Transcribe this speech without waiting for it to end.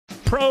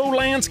Pro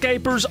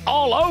landscapers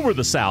all over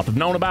the South have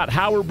known about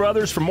Howard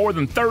Brothers for more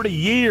than 30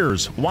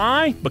 years.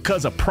 Why?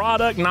 Because of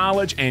product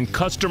knowledge and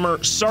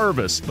customer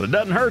service. But it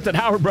doesn't hurt that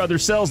Howard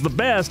Brothers sells the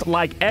best,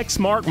 like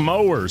Exmark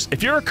mowers.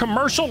 If you're a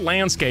commercial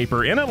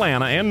landscaper in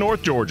Atlanta and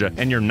North Georgia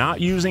and you're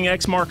not using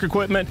Exmark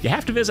equipment, you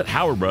have to visit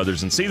Howard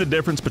Brothers and see the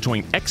difference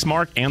between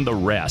Exmark and the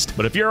rest.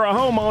 But if you're a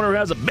homeowner who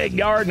has a big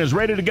yard and is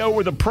ready to go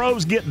where the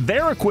pros get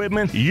their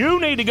equipment, you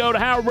need to go to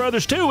Howard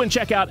Brothers too and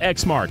check out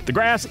Exmark. The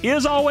grass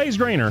is always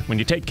greener when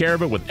you take care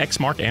of it with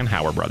Exmark and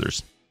Howard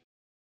Brothers.